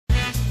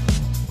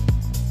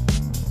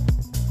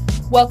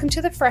Welcome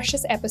to the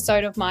freshest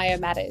episode of Myo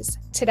Matters.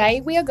 Today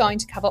we are going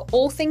to cover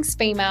all things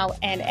female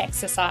and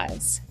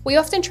exercise. We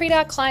often treat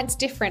our clients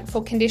different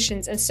for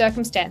conditions and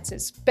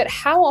circumstances, but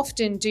how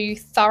often do you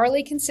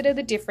thoroughly consider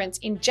the difference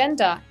in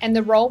gender and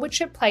the role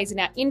which it plays in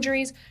our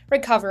injuries,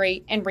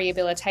 recovery and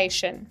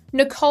rehabilitation?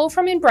 Nicole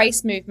from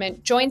Embrace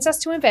Movement joins us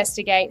to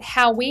investigate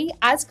how we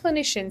as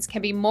clinicians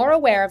can be more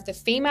aware of the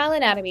female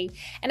anatomy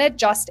and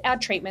adjust our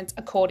treatments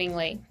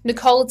accordingly.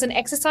 Nicole is an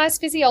exercise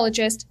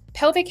physiologist,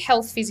 pelvic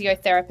health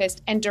physiotherapist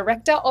and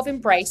director of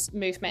Embrace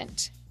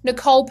Movement.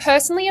 Nicole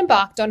personally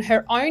embarked on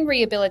her own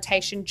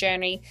rehabilitation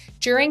journey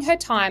during her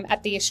time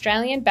at the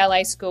Australian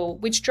Ballet School,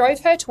 which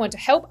drove her to want to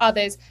help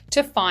others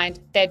to find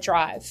their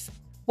drive.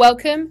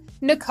 Welcome,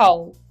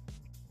 Nicole.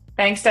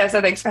 Thanks,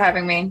 Tessa. Thanks for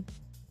having me.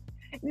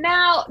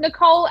 Now,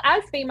 Nicole,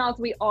 as females,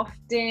 we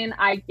often,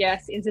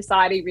 in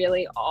society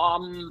really,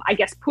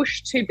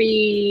 push to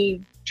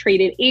be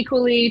treated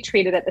equally,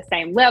 treated at the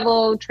same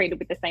level, treated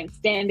with the same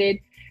standard.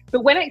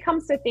 But when it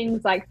comes to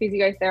things like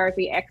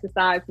physiotherapy,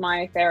 exercise,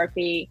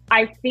 myotherapy,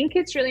 I think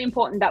it's really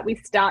important that we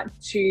start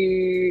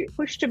to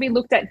push to be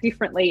looked at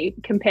differently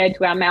compared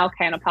to our male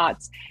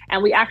counterparts.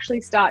 And we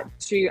actually start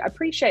to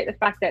appreciate the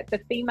fact that the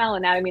female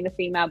anatomy, the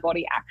female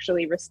body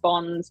actually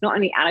responds not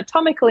only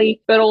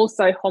anatomically, but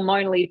also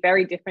hormonally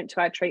very different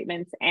to our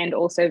treatments and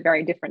also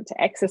very different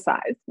to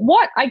exercise.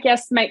 What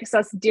makes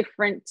us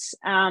different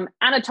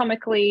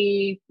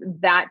anatomically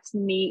that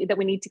we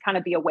need to kind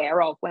of be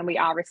aware of when we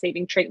are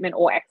receiving treatment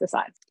or exercise?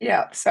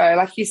 Yeah. So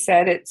like you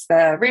said, it's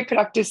the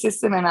reproductive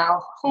system and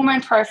our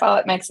hormone profile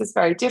that makes us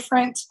very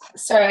different.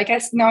 So I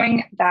guess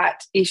knowing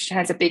that estrogen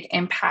has a big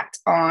impact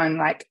on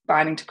like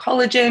binding to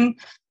collagen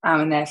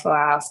and therefore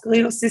our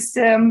skeletal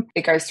system,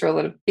 it goes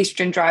through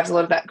estrogen drives a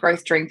lot of that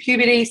growth during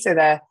puberty. So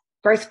the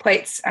growth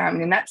plates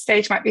in that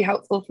stage might be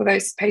helpful for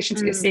those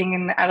patients you're seeing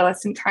in the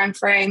adolescent time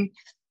frame.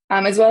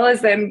 As well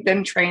as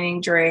them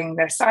training during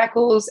their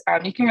cycles.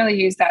 You can really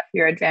use that for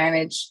your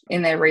advantage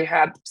in their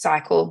rehab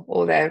cycle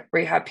or their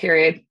rehab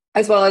period,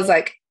 as well as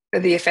like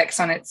the effects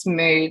on its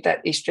mood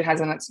that estrogen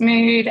has on its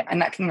mood,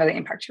 and that can really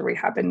impact your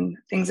rehab and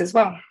things as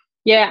well.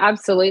 Yeah,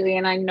 absolutely.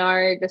 And I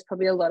know there's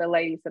probably a lot of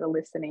ladies that are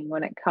listening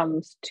when it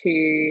comes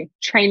to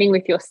training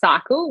with your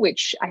cycle,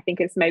 which I think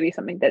is maybe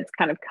something that's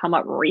kind of come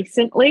up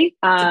recently.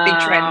 It's a big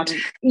trend.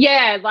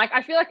 Yeah, like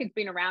I feel like it's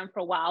been around for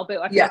a while, but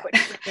I feel like we're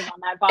tripping on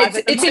that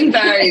vibe. It's in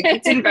vogue.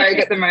 It's in vogue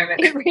at the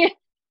moment.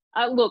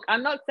 Look,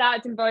 I'm not sad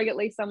it's in vogue, at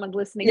least someone's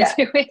listening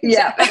to it.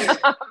 Yeah.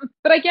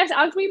 But I guess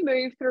as we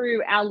move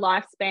through our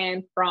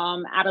lifespan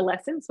from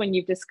adolescence, when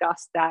you've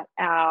discussed that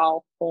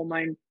our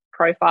hormone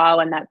profile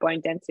and that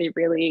bone density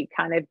really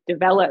kind of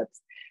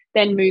develops,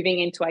 then moving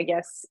into,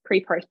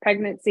 pre-post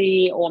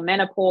pregnancy or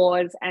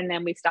menopause, and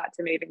then we start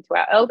to move into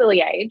our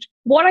elderly age.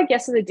 What, are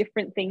the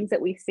different things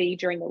that we see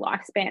during the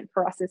lifespan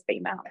for us as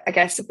females? I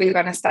guess if we're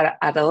going to start at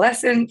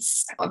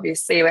adolescence,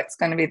 obviously it's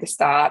going to be the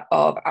start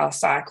of our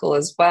cycle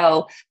as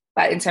well.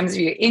 But in terms of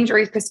your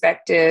injury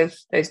perspective,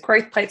 those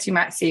growth plates, you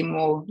might see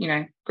more,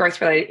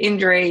 growth-related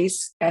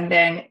injuries. And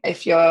then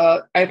if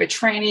you're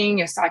overtraining,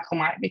 your cycle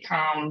might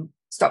become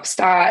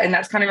stop-start, and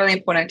that's kind of really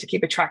important to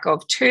keep a track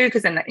of too,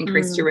 because then that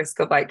increases your risk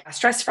of like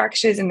stress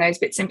fractures and those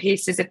bits and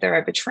pieces if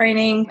they're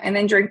overtraining. And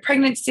then during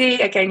pregnancy,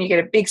 again, you get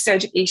a big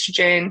surge of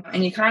estrogen,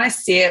 and you kind of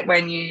see it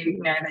when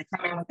they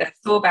come in with their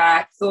sore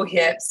back, sore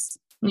hips,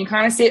 and you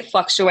kind of see it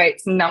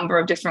fluctuates a number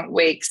of different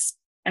weeks.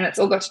 And it's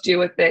all got to do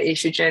with the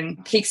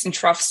estrogen peaks and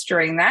troughs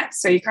during that.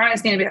 So you kind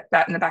of need to have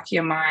that in the back of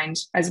your mind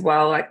as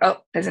well. Like,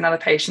 oh, there's another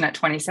patient at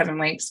 27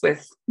 weeks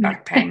with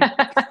back pain.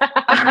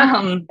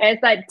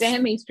 It's like,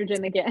 damn,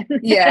 estrogen again.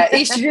 Yeah,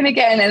 estrogen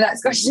again. And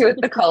that's got to do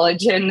with the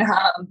collagen.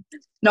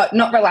 Not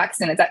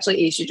relaxin. It's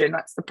actually estrogen.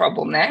 That's the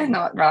problem there.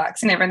 Not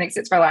relaxin. Everyone thinks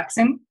it's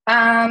relaxin.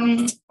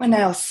 What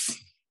else?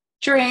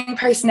 During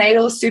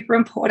postnatal, super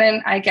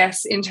important, I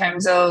guess, in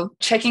terms of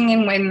checking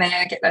in when they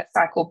get that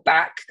cycle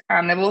back.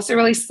 They're also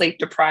really sleep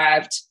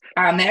deprived.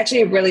 They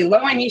actually are really low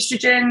on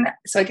estrogen.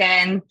 So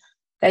again,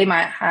 they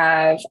might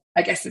have,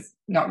 I guess it's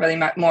not really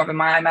more of a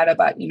myo matter,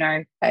 but,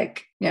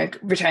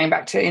 returning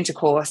back to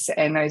intercourse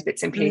and those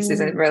bits and pieces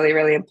are really,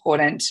 really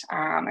important.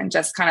 And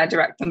just kind of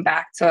direct them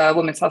back to a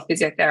women's health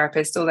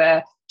physiotherapist or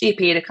their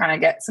GP to kind of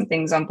get some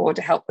things on board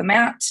to help them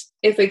out.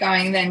 If we're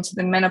going then to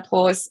the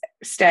menopause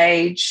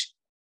stage,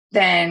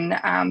 then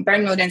bone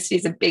mineral density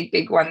is a big,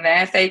 big one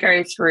there. If they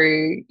go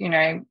through,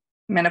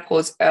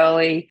 menopause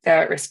early,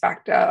 they're at risk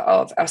factor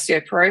of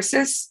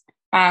osteoporosis.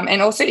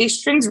 And also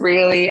estrogen's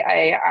really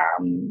a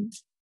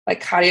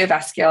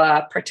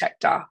cardiovascular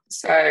protector.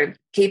 So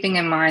keeping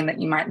in mind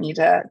that you might need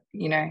to,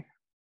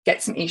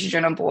 get some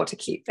estrogen on board to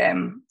keep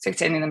them, so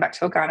sending them back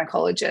to a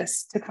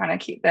gynecologist to kind of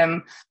keep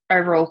them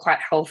overall quite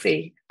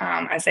healthy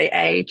as they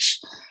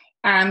age.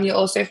 You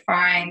also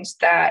find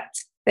that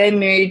their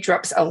mood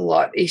drops a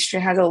lot.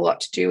 Estrogen has a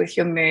lot to do with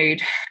your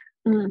mood.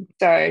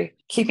 So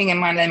keeping in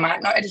mind they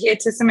might not adhere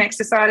to some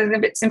exercises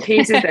and bits and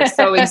pieces. They're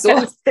so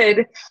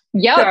exhausted.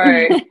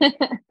 So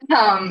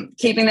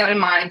keeping that in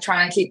mind,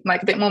 trying to keep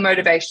like a bit more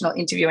motivational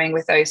interviewing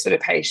with those sort of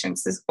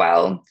patients as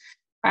well.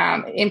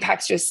 It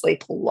impacts your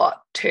sleep a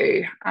lot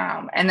too.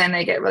 And then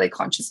they get really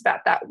conscious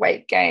about that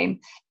weight gain.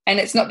 And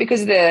it's not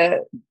because of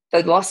the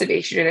loss of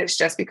estrogen, it's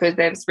just because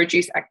there's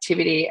reduced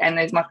activity and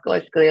there's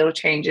musculoskeletal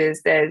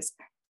changes. There's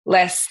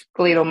less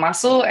skeletal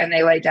muscle and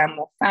they lay down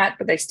more fat,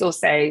 but they still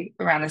stay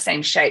around the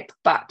same shape,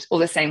 or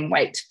the same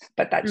weight,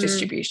 but that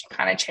distribution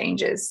kind of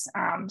changes.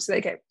 So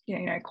they get,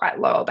 quite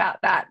low about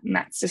that. And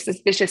that's just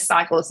this vicious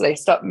cycle. So they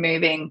stop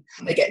moving,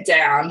 they get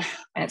down,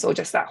 and it's all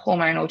just that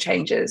hormonal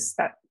changes.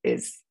 That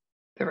is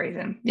the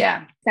reason.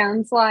 Yeah.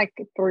 Sounds like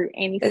through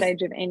any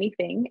stage of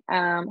anything,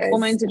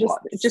 hormones are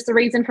just the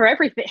reason for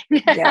everything.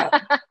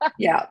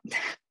 Yeah.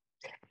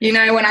 When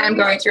I'm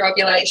going through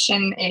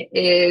ovulation,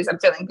 I'm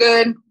feeling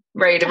good,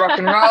 ready to rock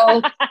and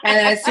roll. And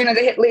then as soon as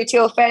I hit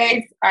luteal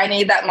phase, I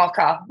need that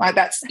mocha. Like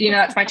that's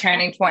my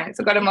turning point.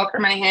 So I've got a mocha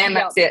in my hand.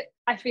 That's it.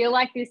 I feel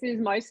like this is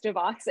most of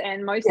us,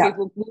 and most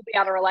people will be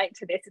able to relate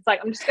to this. It's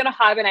like, I'm just going to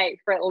hibernate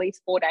for at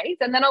least 4 days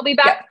and then I'll be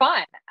back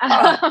fine.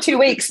 2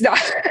 weeks. No.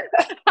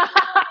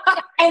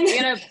 And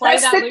you're going to play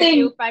that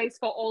luteal phase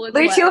for all of the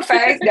luteal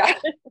phase. No.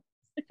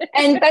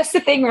 And that's the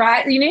thing,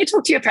 right? You need to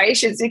talk to your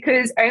patients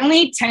because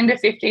only 10 to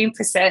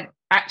 15%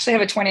 actually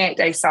have a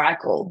 28-day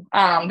cycle.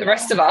 The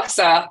rest of us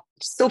are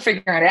still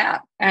figuring it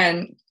out.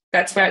 And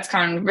that's where it's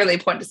kind of really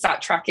important to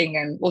start tracking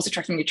and also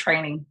tracking your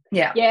training.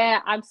 Yeah. Yeah,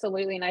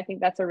 absolutely. And I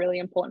think that's a really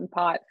important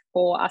part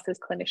for us as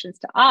clinicians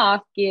to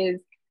ask is,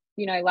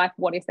 like,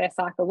 what is their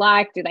cycle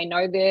like? Do they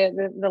know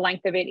the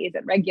length of it? Is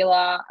it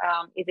regular?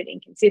 Is it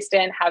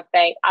inconsistent? Are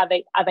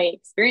they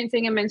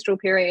experiencing a menstrual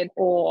period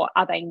or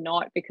are they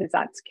not? Because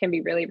that can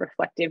be really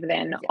reflective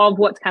then of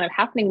what's kind of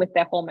happening with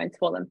their hormones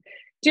for them.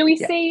 Do we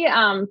see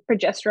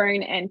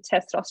progesterone and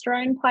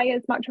testosterone play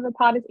as much of a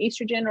part as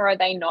estrogen, or are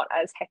they not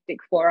as hectic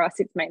for us?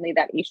 It's mainly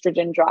that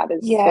estrogen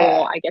drivers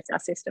for, I guess, our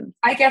system.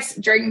 I guess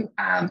during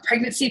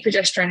pregnancy,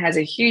 progesterone has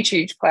a huge,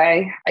 huge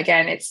play.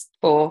 Again, it's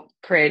for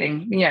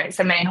creating, it's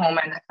the main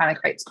hormone that kind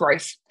of creates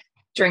growth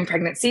during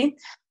pregnancy.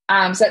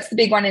 So that's the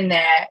big one in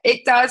there.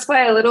 It does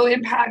play a little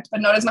impact,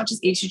 but not as much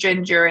as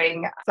estrogen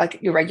during like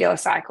your regular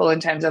cycle in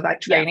terms of like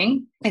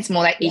training. Yeah. It's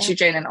more like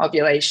estrogen and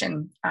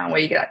ovulation where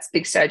you get that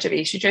big surge of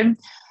estrogen.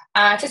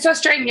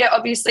 Testosterone,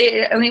 obviously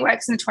it only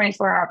works in the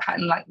 24-hour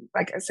pattern. Like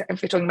I said,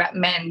 if we're talking about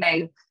men,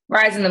 they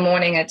rise in the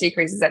morning and it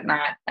decreases at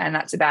night, and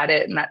that's about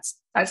it. And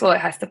that's all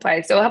it has to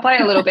play. So it'll play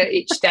a little bit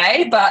each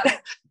day,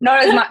 but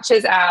not as much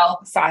as our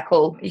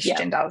cycle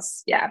estrogen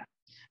does. Yeah.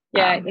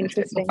 Yeah,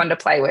 interesting. It's fun to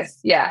play with.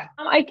 Yeah.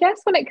 I guess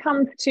when it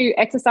comes to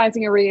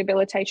exercising or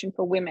rehabilitation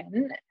for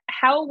women,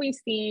 how are we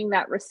seeing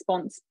that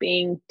response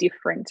being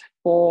different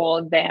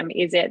for them?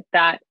 Is it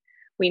that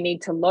we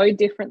need to load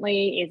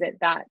differently? Is it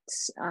that,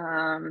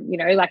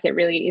 like it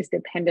really is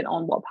dependent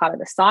on what part of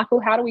the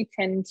cycle? How do we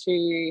tend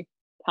to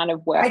kind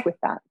of work with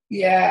that?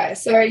 Yeah.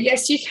 So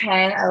yes, you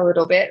can a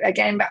little bit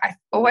again, but I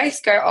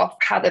always go off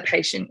how the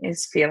patient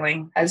is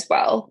feeling as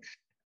well,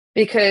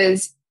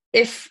 because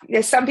if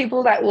there's some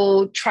people that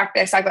will track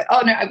their cycle,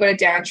 oh no, I've got to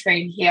down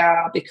train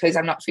here because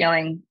I'm not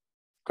feeling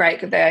great,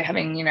 because they're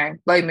having,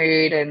 low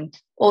mood and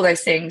all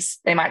those things,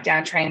 they might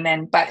down train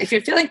then. But if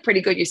you're feeling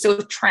pretty good, you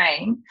still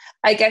train.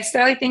 I guess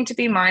the only thing to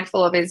be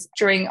mindful of is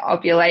during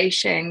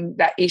ovulation,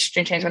 that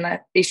estrogen change, when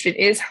that estrogen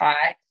is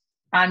high,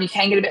 you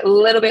can get a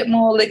little bit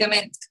more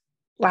ligament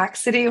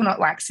laxity, or not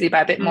laxity,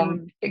 but a bit more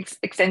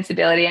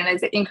extensibility. And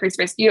there's an increased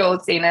risk. You've all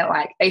seen it,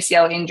 like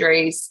ACL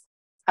injuries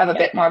have a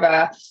bit more of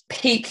a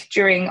peak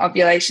during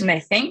ovulation, they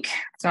think.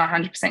 It's not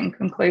 100%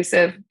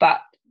 conclusive, but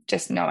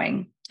just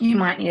knowing you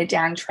might need a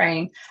down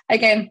train.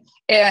 Again,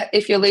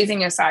 if you're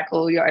losing your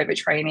cycle, you're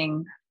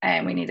overtraining,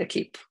 and we need to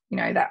keep,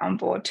 that on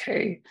board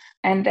too.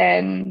 And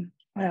then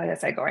where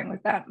was I going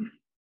with that?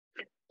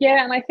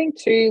 Yeah, and I think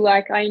too,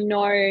 like I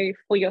know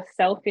for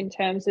yourself in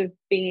terms of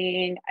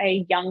being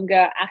a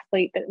younger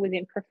athlete that was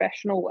in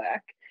professional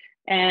work,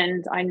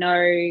 and I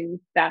know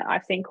that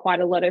I've seen quite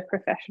a lot of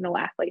professional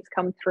athletes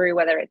come through,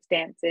 whether it's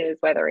dancers,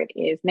 whether it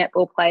is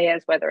netball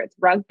players, whether it's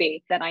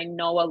rugby, that I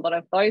know a lot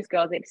of those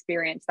girls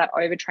experience that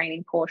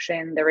overtraining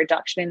portion, the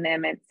reduction in their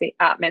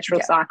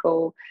menstrual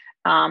cycle.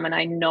 And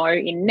I know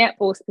in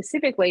netball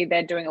specifically,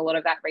 they're doing a lot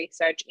of that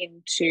research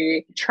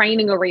into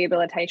training or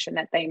rehabilitation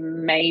that they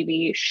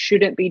maybe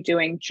shouldn't be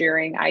doing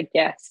during, I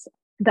guess,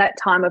 that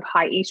time of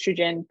high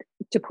estrogen,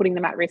 to putting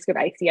them at risk of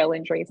ACL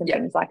injuries and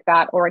things like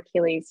that, or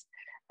Achilles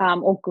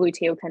or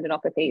gluteal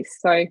tendinopathies.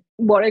 So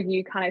what have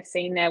you kind of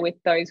seen there with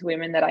those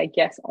women that I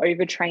guess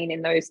overtrain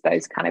in those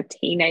kind of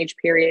teenage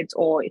periods,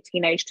 or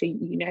teenage to,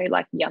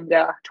 like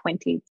younger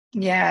 20s?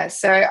 Yeah.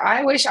 So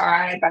I wish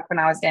back when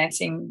I was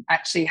dancing,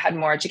 actually had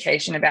more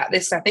education about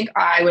this. I think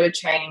I would have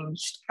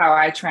changed how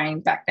I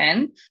trained back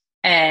then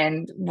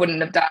and wouldn't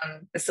have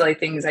done the silly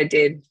things I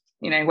did,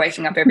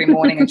 waking up every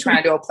morning and trying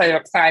to do a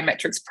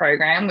plyometrics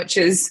program, which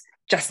is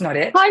just not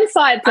it.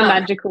 Hindsight's a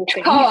magical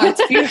thing. Oh,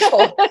 it's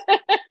beautiful.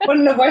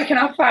 Wouldn't have woken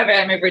up 5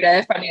 a.m. every day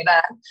if I knew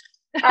that.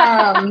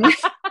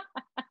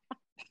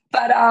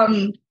 But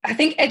I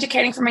think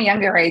educating from a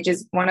younger age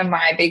is one of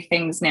my big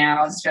things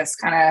now, is just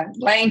kind of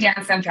laying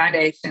down some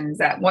foundations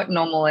that what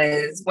normal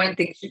is, when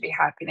things should be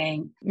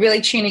happening,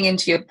 really tuning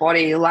into your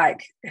body.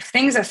 Like if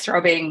things are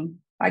throbbing,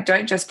 like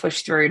don't just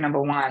push through,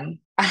 number one,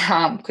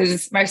 because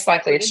it's most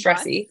likely it's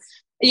stressy.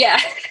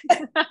 Yeah.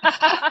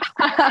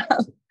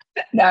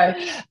 No,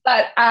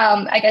 but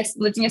I guess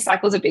losing your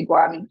cycle is a big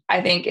one.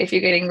 I think if you're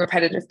getting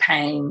repetitive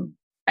pain,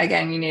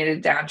 again, you need to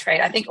down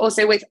train. I think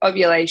also with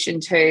ovulation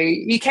too,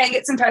 you can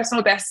get some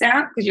personal bests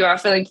out because you are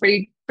feeling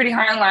pretty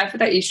high on life with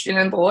that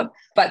estrogen on board.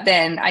 But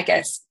then I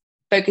guess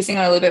focusing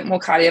on a little bit more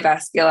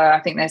cardiovascular, I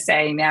think they're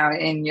saying now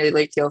in your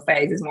luteal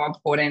phase is more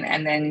important.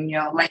 And then in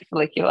your late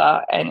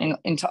follicular and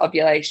into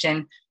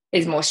ovulation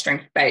is more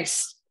strength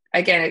based.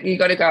 Again, you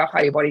got to go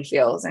how your body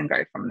feels and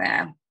go from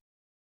there.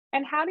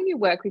 And how do you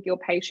work with your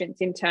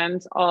patients in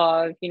terms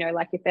of,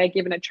 like if they're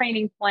given a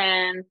training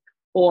plan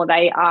or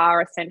they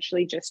are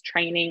essentially just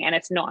training and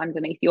it's not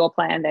underneath your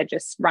plan, they're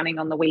just running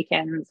on the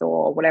weekends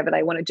or whatever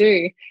they want to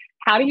do.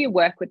 How do you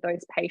work with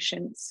those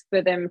patients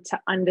for them to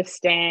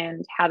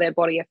understand how their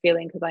body are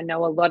feeling? Because I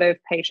know a lot of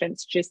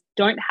patients just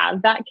don't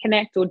have that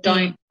connect or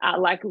don't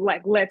like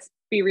let's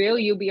be real,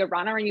 you'll be a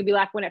runner and you'll be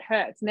like, when it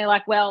hurts. And they're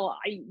like, well,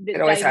 they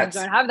don't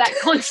have that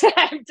concept.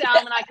 And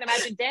I can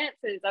imagine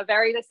dancers are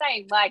very the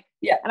same. Like,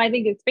 and I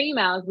think as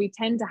females, we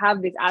tend to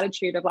have this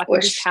attitude of like, we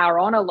just power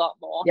on a lot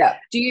more. Yeah.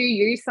 Do you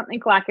use something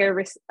like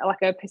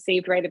a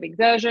perceived rate of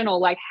exertion, or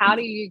like, how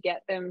do you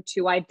get them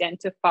to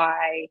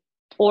identify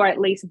or at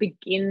least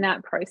begin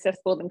that process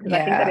for them? Because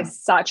I think that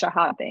is such a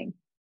hard thing.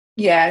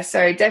 Yeah.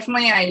 So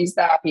definitely I use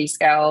the RP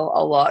scale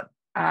a lot.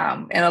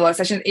 In a lot of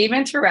sessions,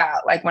 even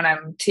throughout, like when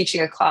I'm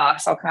teaching a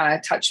class, I'll kind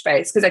of touch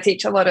base because I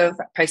teach a lot of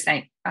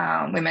postnate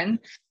women.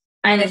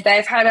 And if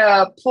they've had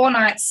a poor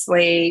night's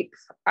sleep,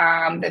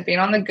 they've been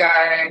on the go,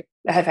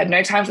 they have had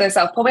no time for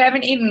themselves, probably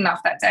haven't eaten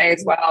enough that day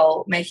as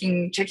well,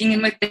 checking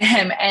in with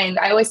them. And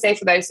I always say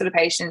for those sort of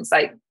patients,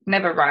 like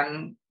never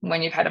run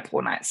when you've had a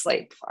poor night's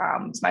sleep.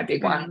 It's my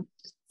big one.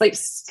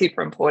 Sleep's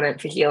super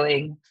important for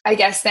healing. I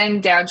guess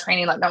then down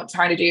training, like not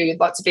trying to do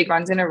lots of big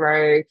runs in a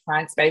row, try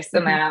and space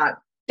them out.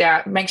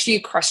 Make sure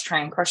you cross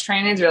train. Cross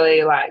train is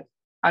really like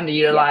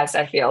underutilized,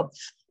 I feel.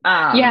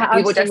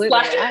 People absolutely. Just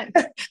like, right?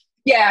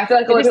 I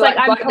feel like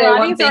I'm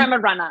Pilates or I'm a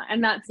runner,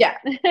 and that's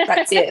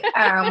that's it.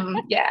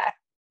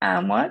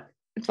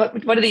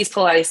 What do these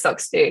Pilates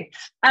socks do?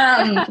 So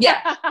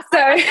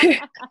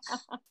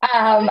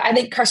I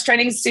think cross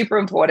training is super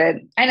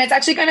important, and it's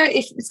actually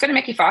it's going to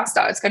make you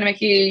faster. It's going to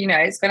make you,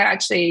 it's going to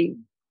actually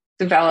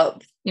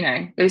develop,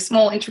 those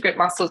small intricate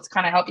muscles to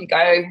kind of help you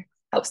go.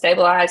 Help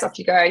stabilize, off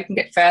you go. You can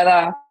get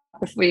further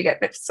before you get a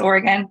bit sore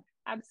again.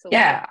 Absolutely.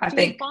 Yeah, I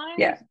think.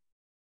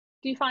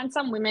 Do you find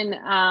some women,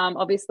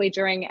 obviously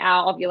during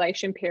our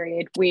ovulation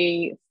period,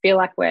 we feel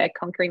like we're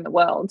conquering the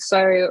world.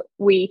 So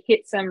we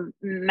hit some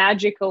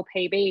magical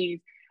PBs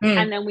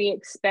and then we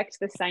expect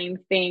the same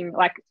thing,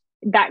 like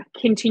that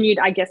continued,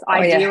 I guess,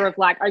 idea of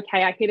like,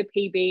 okay, I hit a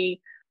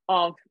PB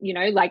of,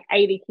 like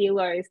 80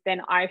 kilos,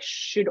 then I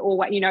should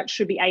always, it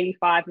should be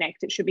 85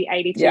 next. It should be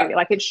 82.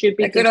 Like it should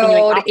be good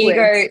old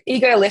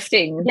ego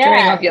lifting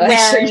during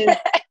ovulation.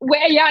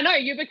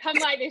 You become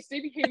like this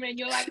superhuman.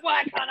 You're like,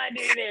 why can't I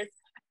do this?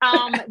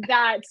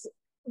 That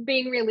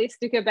being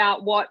realistic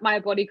about what my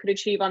body could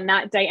achieve on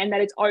that day, and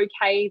that it's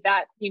okay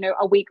that,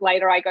 a week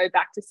later I go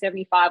back to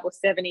 75 or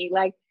 70,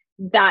 like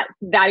that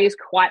is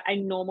quite a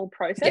normal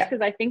process. Because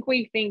I think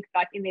we think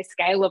like in this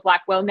scale of like,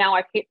 well, now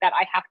I've hit that,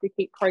 I have to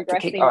keep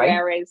progressing.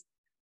 Whereas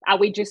are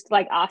we just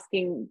like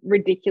asking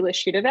ridiculous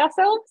shit of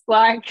ourselves?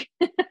 Like,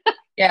 you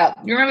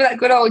remember that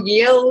good old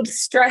yield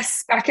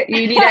stress back at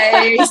uni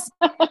days?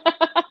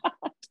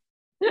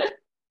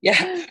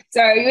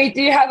 So we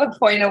do have a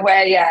point of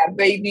where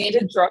we need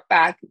to drop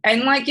back,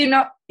 and like you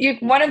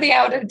want to be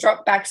able to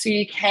drop back so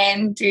you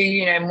can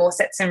do more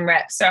sets and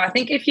reps. So I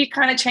think if you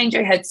kind of change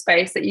your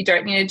headspace that you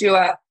don't need to do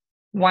a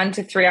 1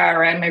 to 3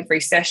 RM every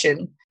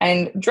session,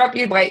 and drop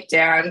your weight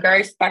down,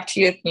 go back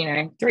to your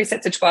 3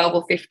 sets of 12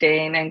 or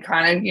 15, and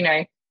kind of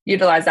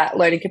utilize that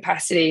loading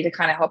capacity to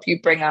kind of help you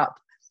bring up.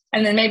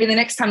 And then maybe the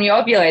next time you're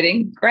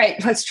ovulating,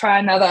 great, let's try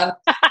another.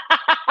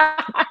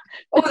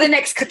 Over the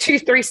next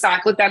 2-3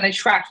 cycles down the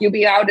track, you'll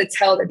be able to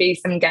tell there'll be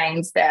some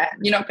gains there.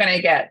 You're not going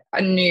to get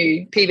a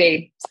new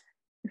PB,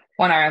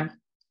 1 RM,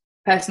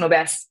 personal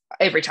best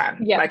every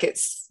time. Like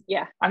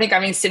I think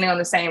I've been sitting on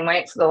the same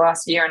weight for the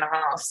last year and a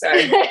half. So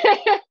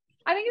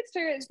I think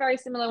it's very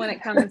similar when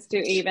it comes to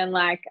even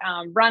like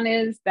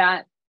runners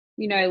that,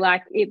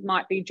 like it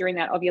might be during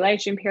that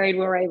ovulation period,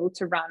 we were able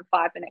to run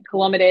 5-minute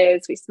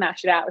kilometers. We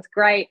smashed it out. It was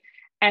great.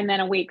 And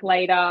then a week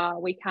later,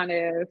 we kind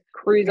of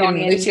cruise on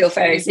in luteal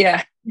phase.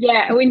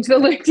 into the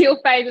luteal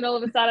phase, and all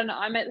of a sudden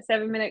I'm at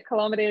 7-minute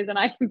kilometers and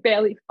I can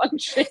barely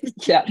function.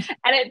 And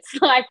it's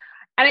like,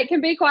 and it can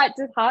be quite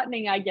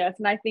disheartening, I guess.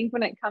 And I think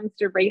when it comes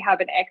to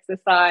rehab and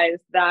exercise,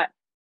 that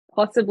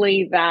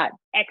possibly that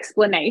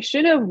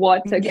explanation of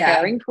what's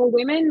occurring for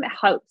women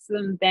helps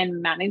them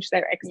then manage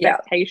their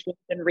expectations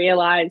and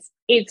realize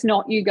it's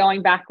not you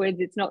going backwards.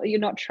 It's not that you're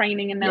not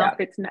training enough.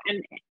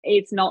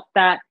 It's not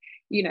that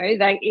you know,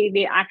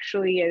 it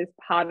actually is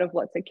part of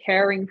what's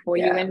occurring for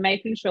you, and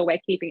making sure we're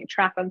keeping a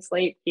track on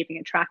sleep, keeping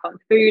a track on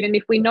food. And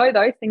if we know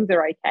those things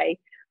are okay,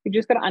 we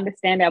just got to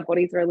understand our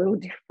bodies are a little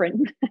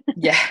different.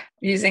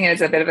 Using it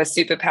as a bit of a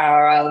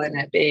superpower rather than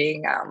it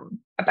being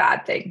a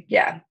bad thing.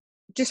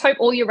 Just hope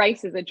all your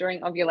races are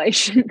during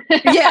ovulation.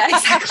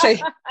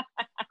 Exactly.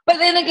 But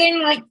then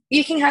again, like,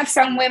 you can have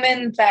some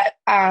women that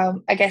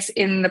I guess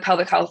in the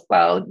pelvic health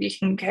world, you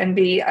can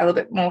be a little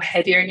bit more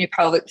heavier in your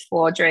pelvic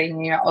floor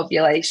during your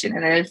ovulation,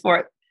 and then for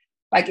it,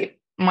 like, it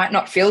might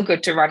not feel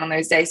good to run on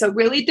those days. So it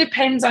really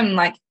depends on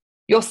like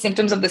your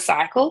symptoms of the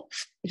cycle.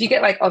 If you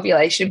get like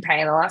ovulation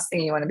pain, the last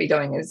thing you want to be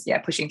doing is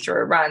pushing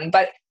through a run.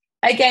 But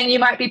again, you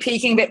might be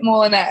peaking a bit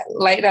more in that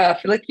later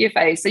follicular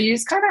phase. So you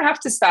just kind of have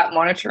to start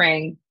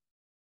monitoring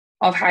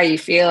of how you're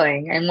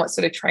feeling and what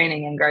sort of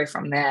training, and go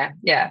from there.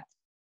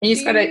 And you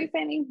just got to.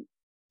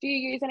 Do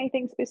you use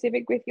anything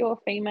specific with your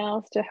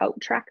females to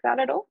help track that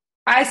at all?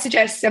 I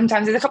suggest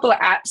sometimes there's a couple of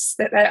apps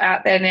that are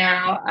out there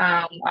now.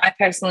 I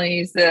personally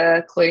use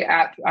the Clue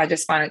app. I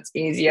just find it's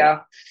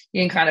easier.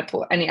 You can kind of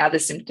put any other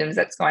symptoms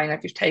that's going, like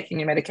if you've taken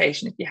your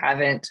medication, if you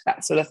haven't,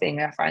 that sort of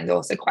thing. I find is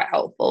also quite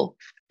helpful.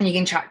 And you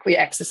can track your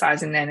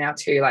exercise in there now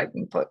too. Like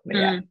you can put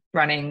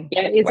running.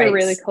 Yeah, it's weights. a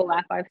really cool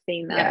app. I've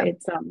seen that.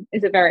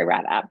 It's a very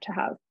rad app to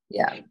have.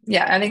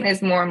 I think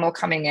there's more and more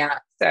coming out,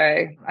 so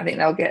I think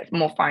they'll get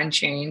more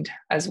fine-tuned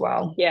as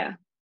well.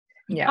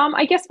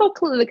 I guess for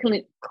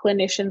the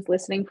clinicians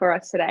listening for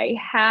us today,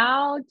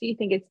 how do you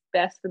think it's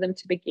best for them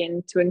to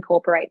begin to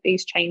incorporate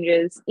these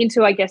changes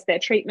into, I guess, their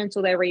treatments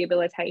or their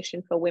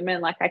rehabilitation for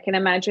women? Like, I can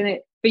imagine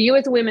it for you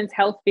as a women's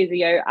health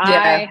physio.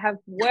 I have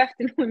worked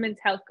in a women's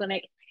health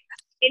clinic.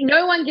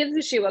 No one gives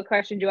a shit what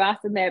questions you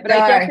ask them there, but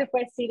I guess if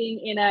we're sitting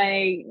in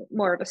a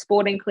more of a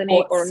sporting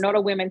clinic or not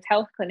a women's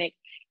health clinic,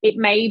 it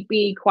may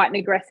be quite an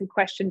aggressive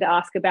question to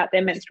ask about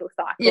their menstrual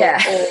cycle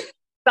or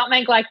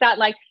something like that.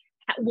 Like,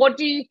 what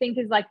do you think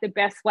is like the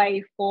best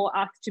way for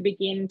us to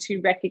begin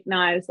to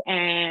recognize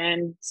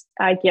and,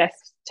 I guess,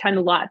 turn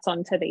the lights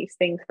onto these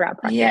things for our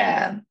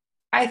practice?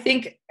 I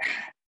think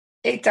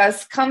it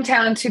does come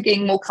down to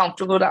being more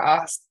comfortable to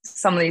ask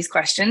some of these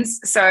questions.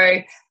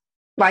 So,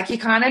 like, you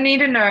kind of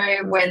need to know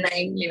when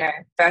they,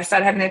 first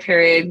start having their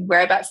period,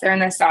 whereabouts they're in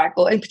their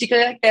cycle, and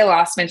particularly like their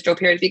last menstrual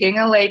period. If you're getting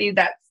a lady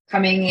that's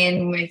coming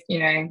in with,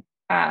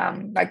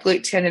 like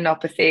glute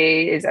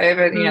tendinopathy is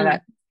over,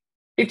 that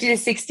 50 to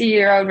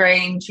 60-year-old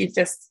range,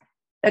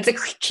 that's a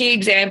key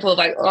example of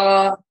like,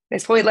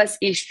 there's probably less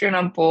estrogen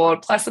on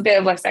board, plus a bit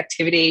of less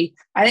activity.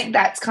 I think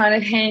that's kind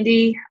of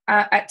handy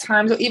at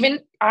times, or even you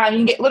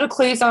can get little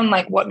clues on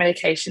like what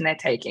medication they're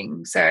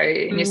taking. So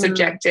in your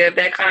subjective,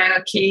 they're kind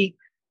of key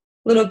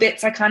little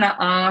bits I kind of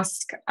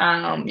ask.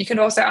 You can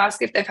also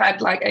ask if they've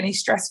had like any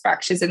stress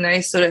fractures and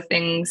those sort of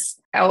things,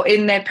 or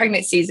in their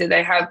pregnancies, that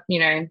they have,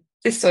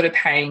 this sort of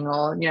pain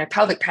or,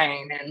 pelvic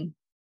pain, and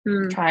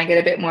try and get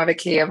a bit more of a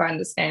key of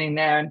understanding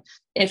there. And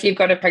if you've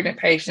got a pregnant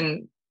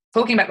patient,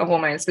 talking about the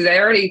hormones, because they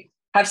already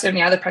have so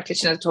many other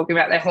practitioners talking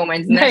about their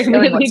hormones and they're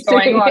feeling what's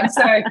going on.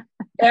 So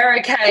they're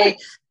okay.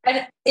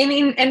 And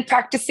in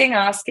practicing,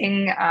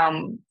 asking,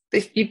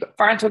 if you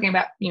find talking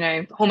about,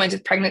 hormones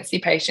with pregnancy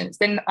patients,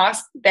 then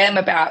ask them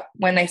about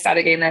when they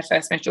started getting their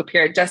first menstrual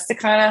period, just to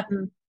kind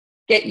of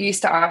get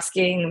used to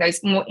asking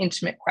those more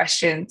intimate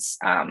questions.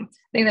 I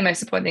think the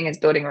most important thing is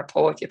building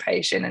rapport with your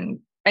patient and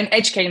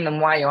educating them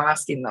why you're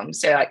asking them.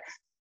 So like,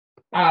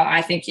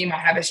 I think you might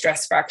have a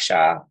stress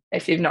fracture.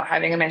 If you're not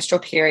having a menstrual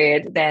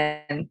period,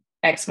 then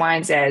X, Y,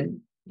 and Z,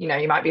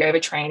 you might be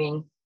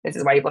overtraining. This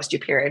is why you've lost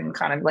your period, and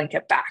kind of link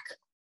it back.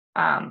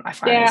 I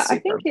find I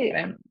think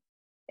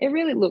it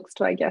really looks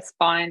to, I guess,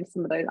 find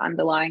some of those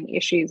underlying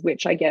issues,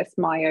 which I guess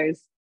myos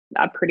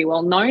are pretty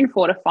well known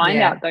for, to find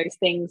out those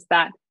things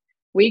that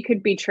we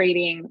could be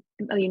treating,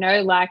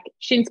 like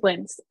shin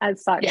splints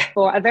as such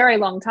for a very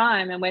long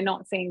time, and we're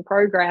not seeing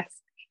progress.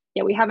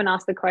 We haven't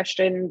asked the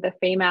question. The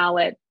female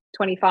at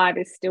 25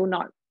 is still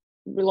not,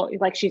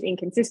 like, she's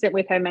inconsistent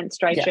with her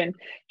menstruation.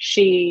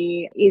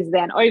 She is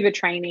then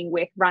overtraining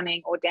with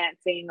running or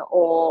dancing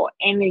or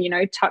any,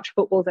 touch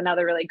football is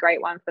another really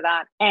great one for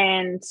that.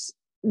 And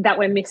that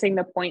we're missing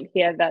the point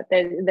here, that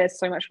there's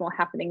so much more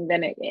happening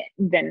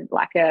than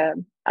like a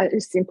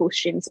simple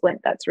shin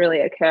splint that's really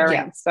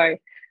occurring. So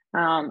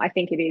I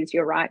think it is,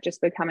 you're right, just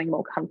becoming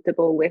more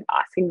comfortable with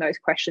asking those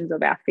questions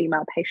of our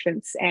female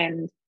patients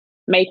and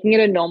making it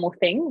a normal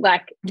thing.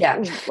 Like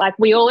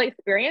we all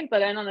experience. I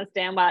don't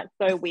understand why it's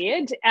so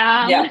weird.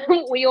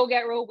 We all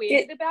get real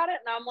weird about it,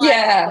 and I'm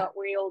like, but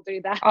we all do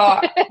that.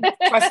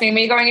 Trust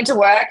me going into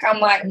work, I'm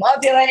like, I'm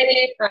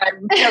ovulating,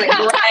 I'm feeling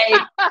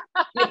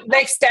great.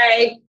 Next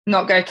day,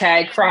 not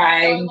okay,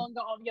 crying. No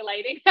longer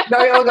ovulating.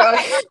 No longer.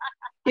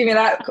 Give me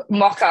that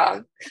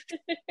mocha.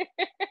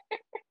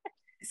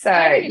 So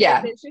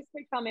it's just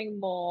becoming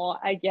more,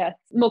 I guess,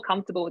 more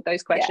comfortable with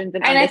those questions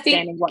and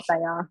understanding what they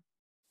are.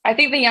 I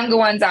think the younger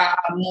ones are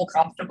more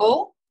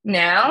comfortable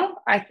now.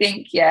 I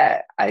think,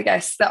 I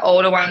guess the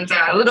older ones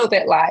are a little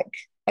bit like,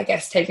 I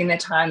guess, taking their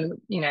time.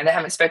 They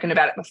haven't spoken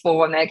about it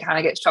before, and they kind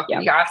of get shocked.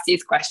 You ask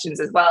these questions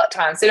as well at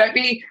times. So don't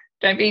be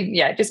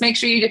just make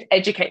sure you just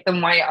educate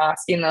them while you're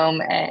asking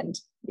them. And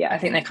I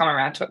think they come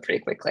around to it pretty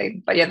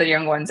quickly. But the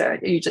young ones are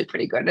usually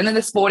pretty good. And then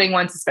the sporting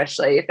ones,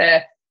 especially if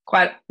they're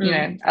quite,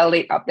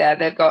 elite up there,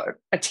 they've got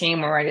a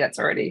team already that's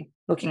already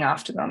looking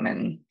after them.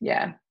 And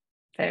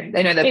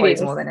they know their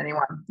bodies more than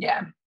anyone.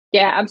 Yeah.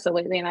 Yeah,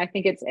 absolutely. And I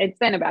think it's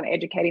then about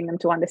educating them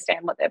to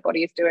understand what their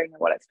body is doing and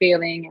what it's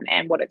feeling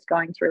and what it's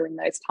going through in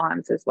those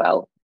times as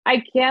well.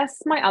 I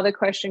guess my other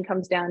question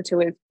comes down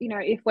to is,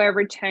 if we're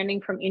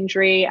returning from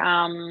injury,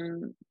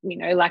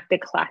 like the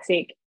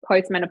classic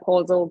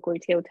postmenopausal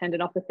gluteal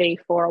tendinopathy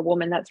for a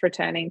woman that's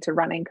returning to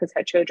running because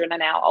her children are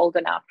now old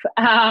enough,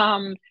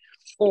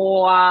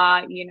 or,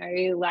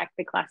 like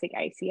the classic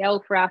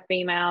ACL for our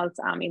females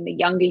in the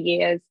younger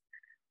years.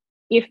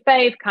 If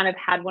they've kind of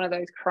had one of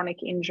those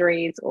chronic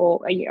injuries or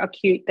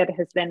acute that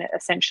has then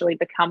essentially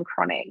become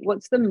chronic,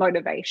 what's the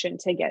motivation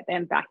to get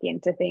them back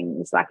into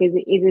things? Like,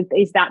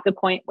 is that the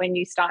point when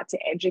you start to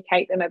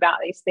educate them about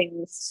these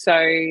things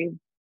so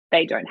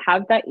they don't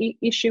have that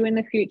issue in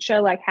the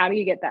future? Like, how do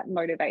you get that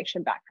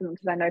motivation back from them?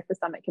 Because I know for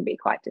some it can be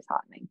quite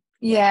disheartening.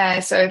 Yeah,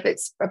 so if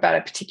it's about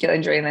a particular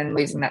injury and then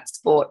losing that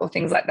sport or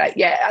things like that,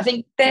 I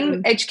think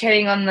then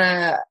educating on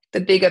the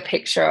bigger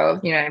picture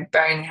of,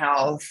 bone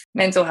health,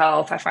 mental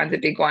health, I find the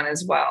big one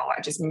as well.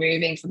 Like just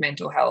moving for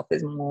mental health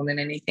is more than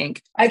anything.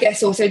 I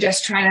guess also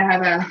just trying to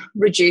have a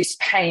reduced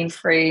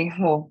pain-free,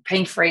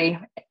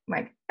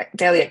 like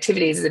daily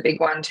activities is a big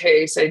one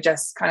too. So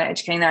just kind of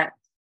educating that.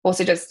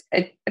 Also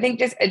I think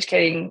just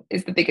educating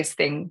is the biggest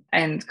thing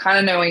and kind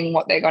of knowing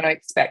what they're going to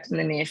expect in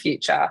the near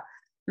future.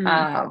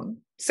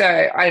 So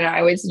I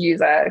always use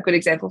a good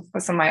example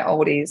for some of my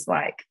oldies,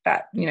 like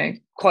that,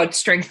 quad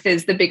strength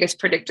is the biggest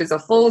predictors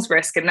of falls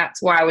risk. And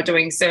that's why we're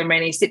doing so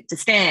many sit to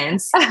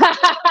stands. So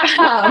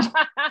my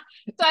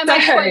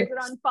clothes are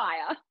on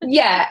fire.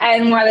 Yeah.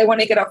 And why they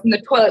want to get off from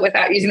the toilet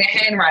without using a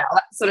handrail,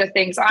 that sort of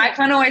thing. So I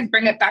kind of always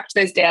bring it back to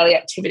those daily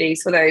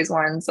activities for those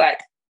ones.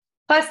 Like,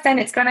 plus then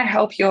it's going to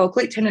help your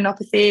glute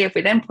tendinopathy if we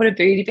then put a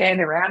booty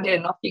band around it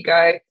and off you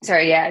go. So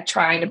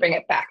trying to bring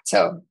it back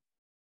to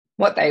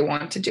what they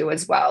want to do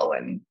as well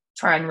and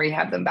try and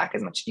rehab them back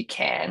as much as you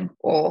can,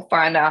 or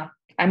find a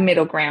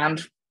middle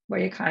ground where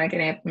you're kind of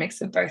getting a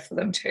mix of both of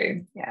them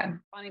too. Yeah.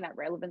 Finding that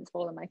relevance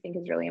for them, I think,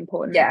 is really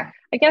important. Yeah.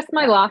 I guess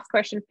my last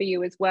question for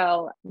you as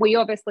well, we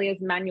obviously as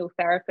manual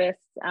therapists,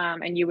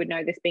 and you would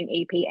know this being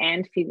EP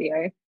and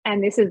physio,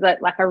 and this is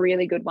like a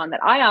really good one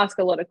that I ask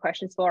a lot of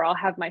questions for. I'll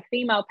have my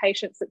female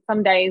patients that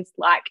some days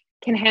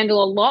can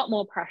handle a lot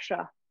more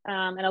pressure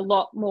and a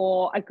lot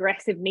more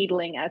aggressive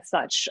needling as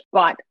such,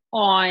 but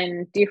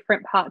on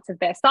different parts of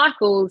their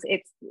cycles,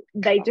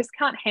 they just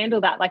can't handle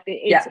that. Like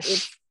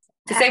it's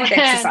the same with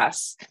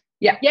exercise.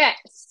 Yeah.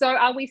 So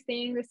are we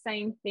seeing the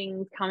same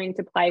things come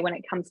into play when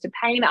it comes to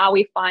pain? Are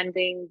we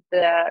finding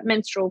the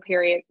menstrual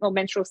period or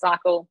menstrual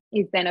cycle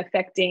is then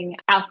affecting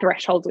our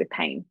thresholds with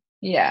pain?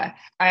 Yeah.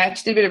 I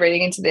actually did a bit of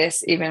reading into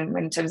this, even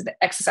in terms of the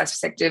exercise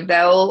perspective.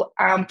 They'll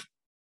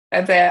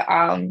their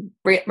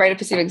rate of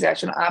perceived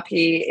exertion,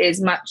 RP,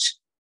 is much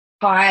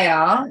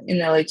higher in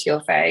the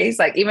luteal phase.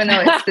 Like, even though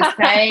it's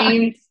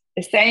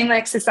the same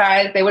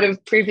exercise, they would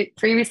have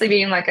previously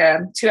been like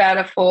a 2 out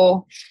of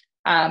 4.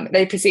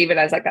 They perceive it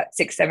as like that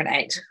 6, 7,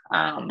 8.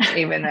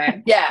 Even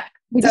though,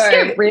 we just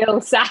get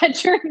real sad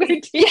during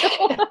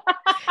luteal.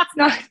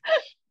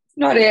 It's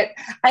not it.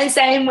 And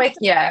same with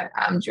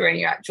during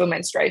your actual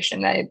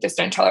menstruation, they just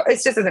don't tolerate.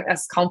 It's just isn't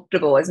as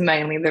comfortable, is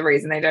mainly the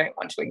reason they don't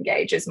want to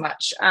engage as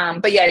much.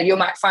 But you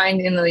might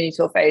find in the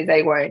luteal phase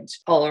they won't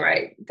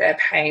tolerate their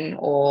pain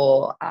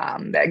or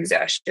their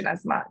exertion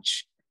as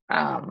much.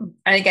 And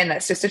again,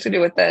 that's just to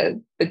do with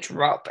the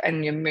drop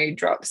and your mood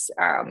drops,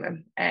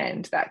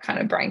 and that kind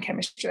of brain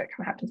chemistry that kind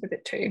of happens with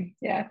it too.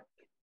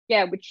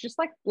 Yeah, which just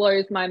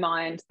blows my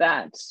mind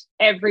that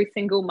every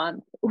single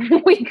month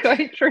we go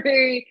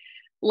through.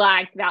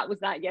 That was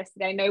that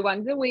yesterday. No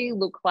wonder we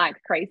look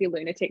like crazy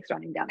lunatics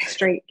running down the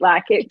street.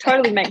 It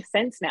totally makes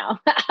sense now.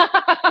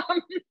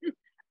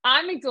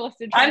 I'm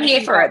exhausted. I'm here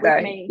for it though.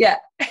 Yeah.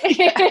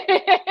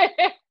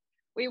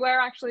 We were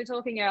actually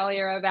talking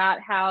earlier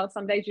about how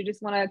some days you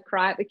just want to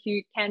cry at the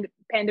cute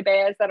panda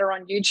bears that are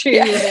on YouTube.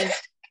 Yeah.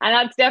 And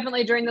that's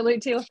definitely during the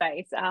luteal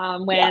phase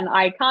when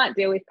I can't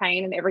deal with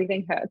pain and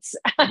everything hurts.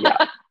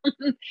 Yeah.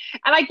 And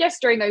I guess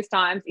during those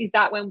times, is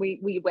that when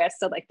we're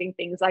selecting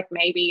things like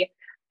maybe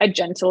a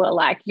gentler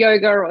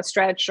yoga or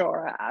stretch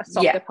or a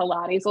softer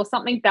Pilates or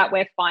something that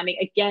we're finding,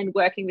 again,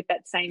 working with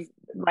that same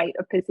rate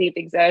of perceived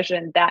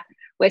exertion, that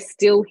we're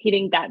still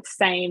hitting that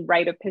same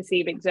rate of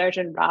perceived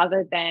exertion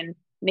rather than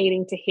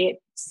needing to hit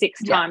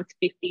 6 times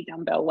 50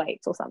 dumbbell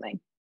weights or something.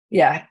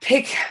 Yeah,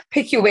 pick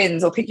your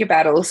wins or pick your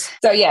battles.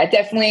 So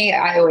definitely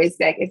I always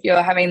think if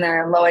you're having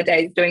the lower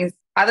days, doing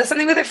either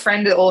something with a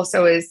friend that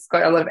also has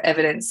got a lot of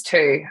evidence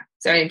too.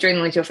 So during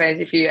the luteal phase,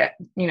 if you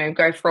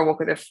go for a walk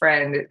with a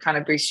friend, it kind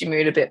of boosts your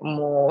mood a bit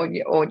more,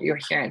 or your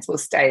adherence will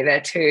stay there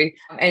too.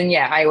 And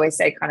I always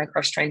say kind of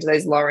cross-train to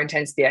those lower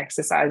intensity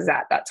exercises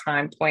at that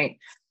time point.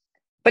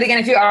 But again,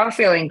 if you are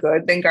feeling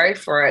good, then go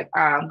for it,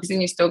 because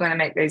then you're still going to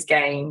make those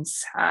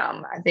gains.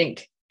 I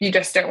think you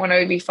just don't want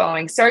to be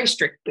following so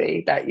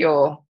strictly that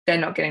they're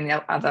not getting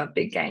the other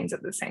big gains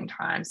at the same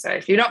time. So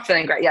if you're not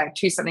feeling great,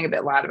 choose something a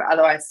bit lighter, but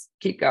otherwise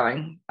keep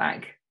going,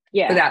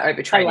 without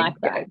overtraining. I like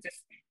that.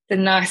 Just the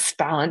nice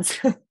balance.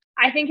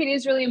 I think it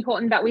is really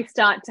important that we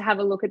start to have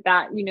a look at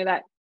that,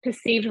 that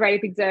perceived rate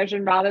of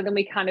exertion, rather than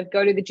we kind of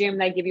go to the gym,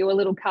 they give you a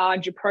little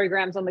card, your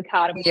program's on the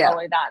card, and we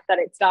follow that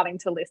it's starting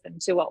to listen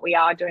to what we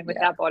are doing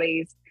with our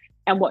bodies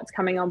and what's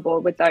coming on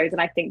board with those.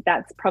 And I think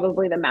that's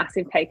probably the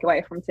massive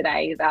takeaway from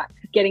today, that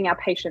getting our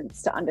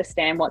patients to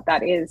understand what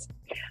that is.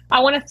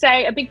 I want to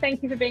say a big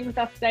thank you for being with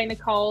us today,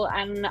 Nicole.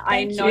 And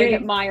I know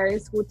that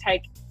myos will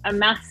take a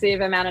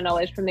massive amount of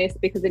knowledge from this,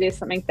 because it is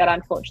something that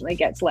unfortunately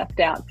gets left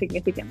out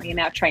significantly in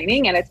our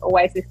training. And it's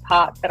always this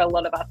part that a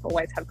lot of us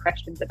always have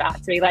questions about,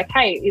 to be like,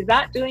 hey, is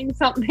that doing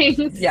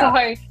something?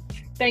 So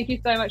thank you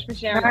so much for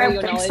sharing all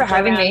your knowledge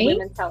around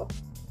women's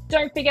health.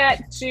 Don't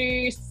forget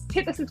to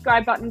hit the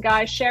subscribe button,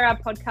 guys. Share our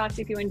podcast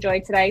if you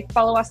enjoyed today.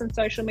 Follow us on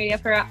social media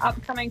for our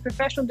upcoming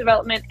professional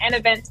development and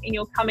events in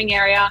your coming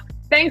area.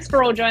 Thanks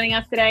for all joining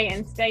us today,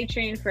 and stay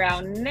tuned for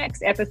our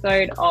next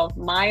episode of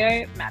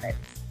Myo Matters.